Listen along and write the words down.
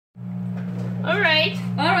Alright,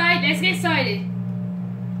 let's get started.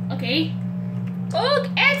 Okay. Oh,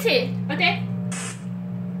 at it. What the heck?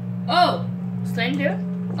 Oh. Slender.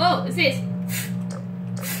 Oh, it's this.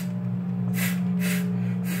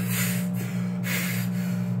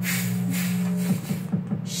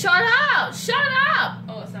 Shut up! Shut up!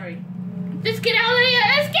 Oh, sorry. Let's get out of here!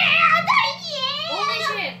 Let's get out of here! Holy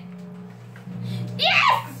shit.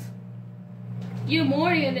 Yes! You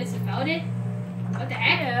more than this about it? What the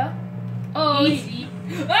heck? Yeah. Oh, easy.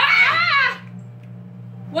 Ah!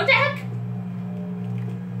 What the heck?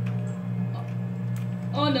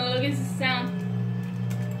 Oh no, look at the sound.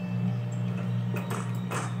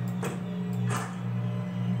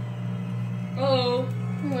 Uh-oh.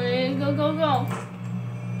 Wait, go, go, go.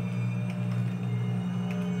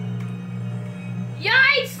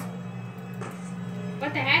 Yikes!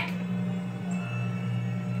 What the heck?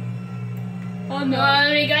 Oh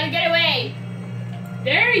no. We gotta get away.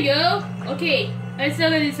 There you go. Okay, let's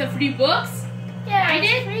look at some free books. Yeah, I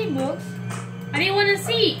did? 3 books. I didn't want to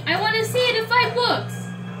see. I want to see the 5 books.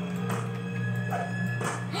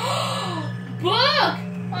 Book!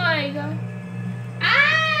 Oh my god.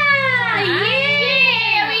 Ah,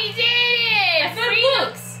 yeah! We did it! I found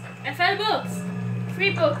books. I found books.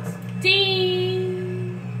 3 books.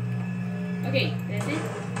 Ding. Okay, that's it.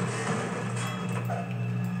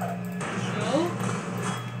 No.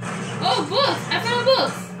 Oh, books! I found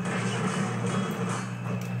books.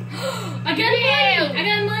 I got money. I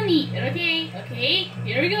got money. Okay,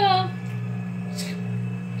 here we go.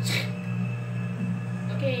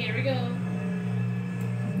 Okay, here we go.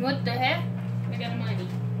 What the heck? I got money.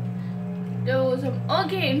 There was some.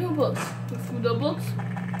 Okay, new books. The books.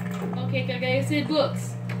 Okay, I said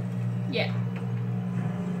books. Yeah.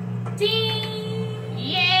 Ding!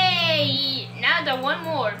 Yay! Now the one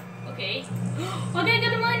more. Okay. Okay, I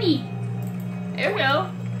got the money. There we go.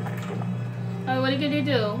 What are you gonna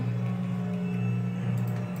do?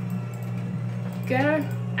 Gotta.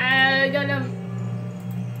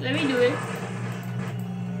 Let me do it.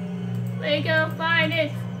 We can find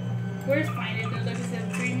it. Where's find it? Look, it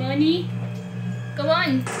said free money. Come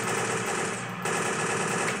on.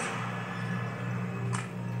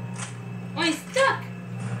 Oh, I'm stuck.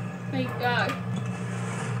 My god.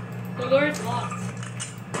 The door's locked.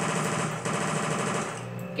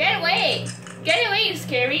 Get away! Get away, you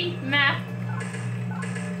scary map.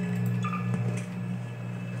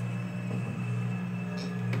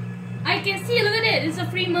 I can see. Look at it. It's a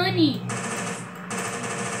free money.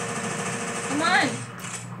 Come on.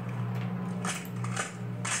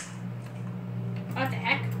 What the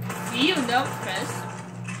heck? See you know first.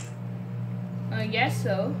 I guess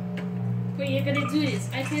so. Wait, you're gonna do this.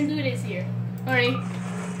 I can't do this here. Alright.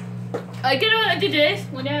 I cannot do this.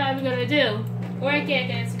 What am I gonna do? Or I can't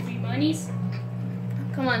get some free monies.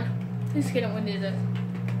 Come on. Let's get it. What is it?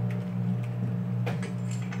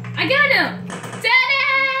 I got him! Ta-da!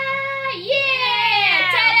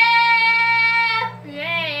 Yeah! Ta-da!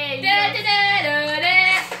 Yay! Da-da-da-da-da!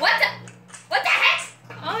 What the heck?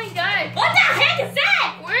 Oh my god. What the heck is that?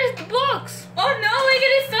 Where's the books? Oh no, I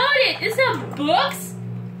gonna found it. It's a books.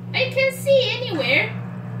 I can't see anywhere.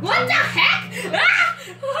 What the heck? Ah!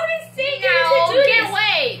 How is it No, going to do get this?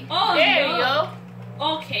 away. Oh, there no. you go.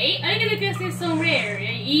 Okay, I'm gonna guess it's so rare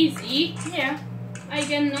and easy. Yeah. I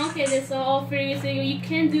can knock it. It's all free, so you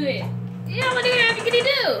can't do it. Yeah, what are you gonna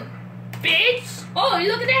do? Bitch! Oh,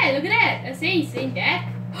 look at that! Look at that! I saying that.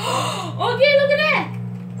 Okay, look at that!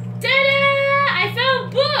 Ta-da! I found a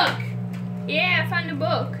book. Yeah, I found the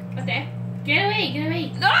book. What the heck? Get away! Get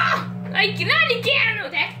away! Ah! I cannot again!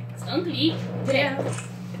 What the heck? It's ugly. What the heck?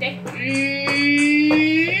 What the heck?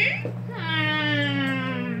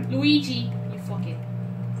 Luigi, you fuck it.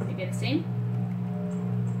 You get the same?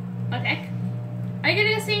 What the heck? I get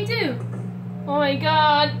the same too. Oh my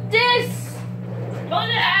god, this! What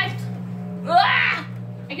the heck? Ah!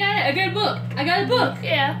 I got it. I got a book. I got a book.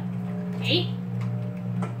 Yeah. Okay.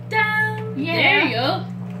 Down. Yeah. There you go.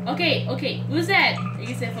 Okay, okay. Who's that?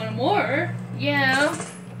 You said for more. Yeah.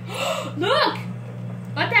 Look!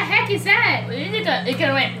 What the heck is that? It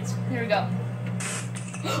can win. Here we go.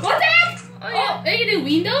 What the heck? Oh, yeah. They can do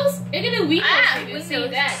windows? They can do windows. Ah, I can see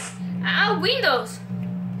windows. that. Windows.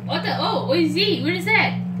 What the? Oh, what is he? What is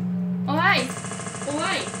that? Alright. Oh,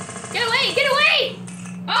 why? Get away! Get away!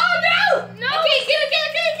 Oh no! No. Okay, kill it! Kill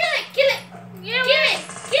it! Kill it! Get Kill away! it!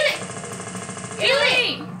 Kill it! Kill away.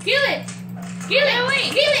 it! Kill it! Kill Get it! away.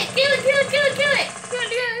 Kill it! Kill it! Kill it! Kill it! Kill it!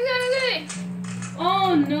 Get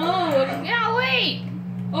Oh no! away!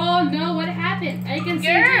 Oh no! What happened? I can see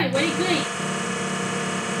Girl. it. What are you doing?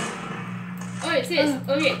 Oh, it says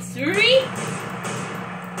okay.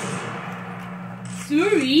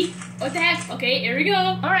 Suri? What the heck? Okay, here we go.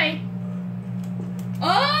 Alright.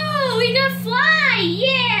 Oh, we can fly!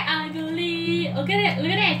 Yeah, I believe. Look at it.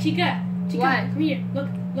 Look at that, Chica. Chica, What? come here. Look,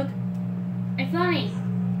 look. I'm flying.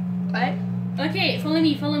 What? Okay, follow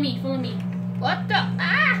me, follow me, follow me. What the?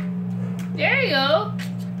 Ah! There you go.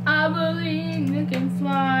 I believe you can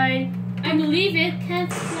fly. I believe it can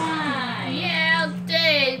fly. Yeah,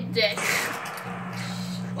 did it.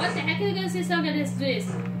 What the heck are you gonna say something? Let's do this.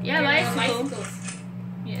 Yeah, bicycles.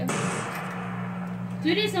 Yeah.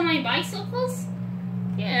 Do this on my bicycles?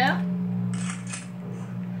 Yeah.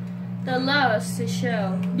 The lost to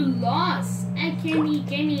show. The lost. And give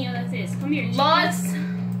me all of this. Come here. Chica.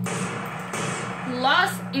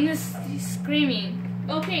 Lost in the screaming.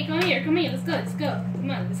 Okay, come here, let's go,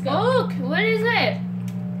 Come on, let's go. Oh, what is it?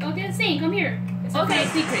 Okay, let's sing, come here. It's Okay. a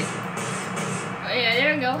secret. Oh yeah,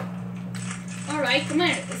 there we go. Alright, come on,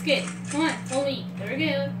 let's get. Come on, follow me. There we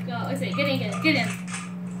go. Go. Let's say, get in.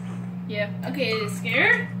 Yeah. Okay,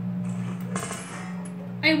 scared?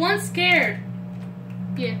 I want scared.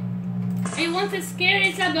 Yeah. I want to scare.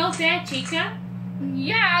 It's about that, Chica.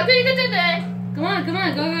 Yeah, good. Come on,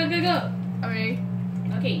 go. Alright.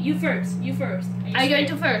 Okay, you first. I'm going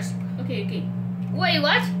to first. Okay. Wait,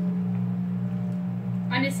 what?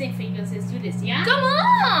 On the same fingers, let's do this, yeah? Come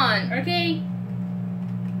on! Okay.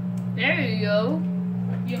 There you go.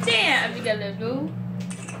 You Damn, we got a go.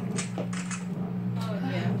 Oh,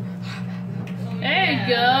 yeah. There you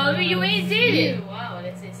go. You already did it. Wow,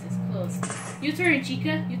 this is close. You turn,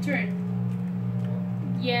 Chica. You turn.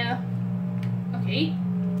 Yeah. Okay.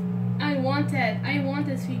 I want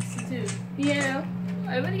this fix too. Yeah.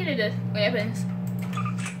 I want to get this. What happens?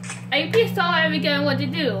 I pissed off every game what to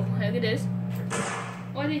do. Look at this.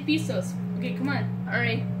 What are pisos? Okay, come on.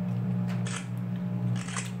 Alright.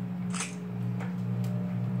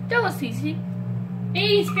 That was easy. I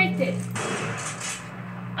expected.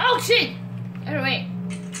 Oh shit! Alright.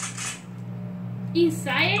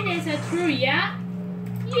 Inside there's a true, yeah?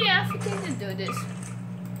 Yeah, I think to do this.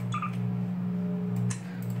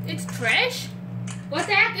 It's trash? What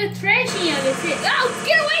the heck is trash in here? This is. Oh,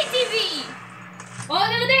 get away, TV! Oh, look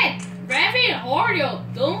at that! Rabbit Oreo.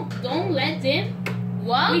 Don't let them.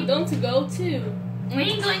 What? We don't go too.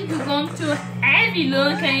 We're going to go to heavy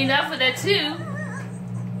look and enough for that too.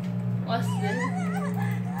 What's this?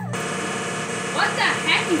 What the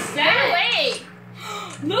heck is Get that? away!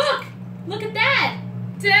 Look at that!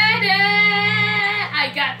 Ta-da!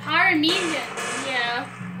 I got power million. Yeah.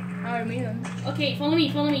 I mean, Okay, follow me,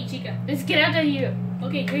 Chica. let's get out of here.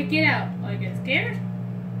 Okay, great, get out. Oh, you get scared?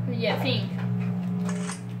 Yeah, I think.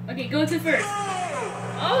 Okay, go to first.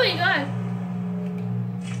 Oh my god.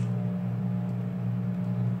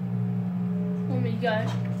 Oh my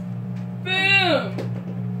gosh. Boom!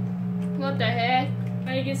 What the heck?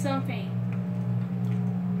 I get something.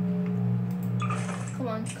 Come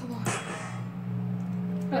on.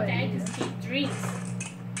 What the heck is keep drinks?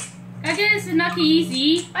 I guess it's not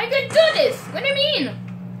easy. I can do this! What do you mean?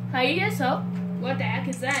 How you guess so? What the heck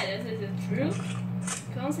is that? Is it true?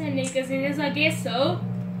 Come on, niggas, it is, I guess so.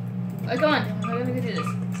 Oh, come on. We're gonna do this.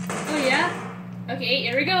 Oh, yeah? Okay,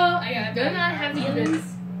 here we go. I Do not have to do this.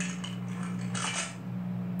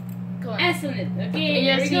 Come on. Excellent. Okay,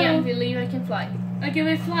 Yes, here we I go. believe I can fly. Okay,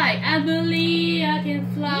 we fly. I believe I can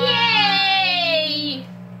fly. Yay!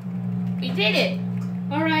 We did it.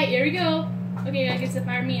 Alright, here we go. Okay, I guess the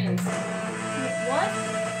 5 minutes. What?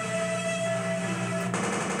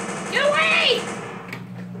 Get away!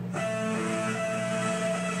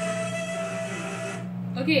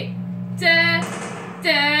 Okay.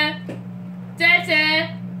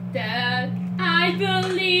 I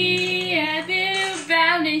believe I've been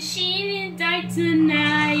bound and shining dark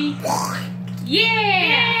tonight.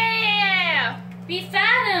 Yeah! We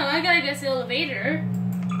found him! I gotta go to the elevator.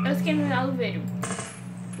 Let's get in the elevator.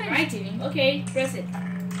 Right? Okay, press it.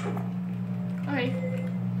 Alright.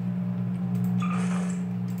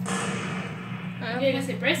 Okay, let's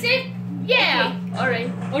say press it. Yeah!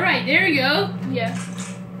 Alright. Alright, there we go. Yeah.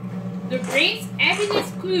 The brain's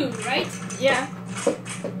happiness clue, right? Yeah.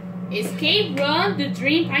 Escape Run the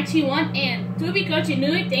Dream Part 1 and to be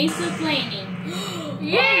continued thanks to planning.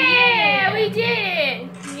 Yeah! We did it!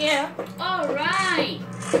 Yeah. Alright.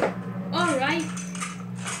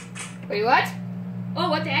 Wait, what? Oh,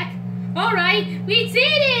 what the heck? Alright, we did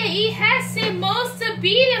it! It has the most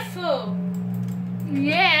beautiful.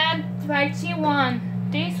 Yeah, Part 1.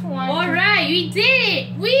 This one. Alright, we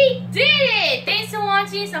did it! Thanks for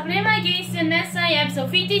watching. Stop playing my games. See you next time. Episode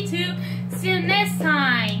 52. See you next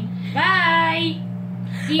time. Bye.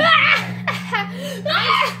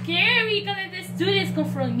 I'm scared. We're gonna just do this. Come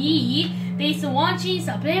from me. Thanks for watching.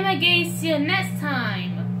 So play my game. See you next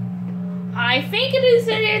time. I think it is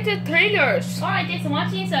in the trailers. Alright, thanks for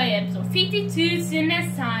watching. So episode 52. See you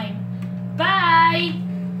next time. Bye.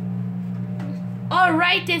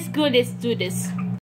 Alright, that's good. Let's do this.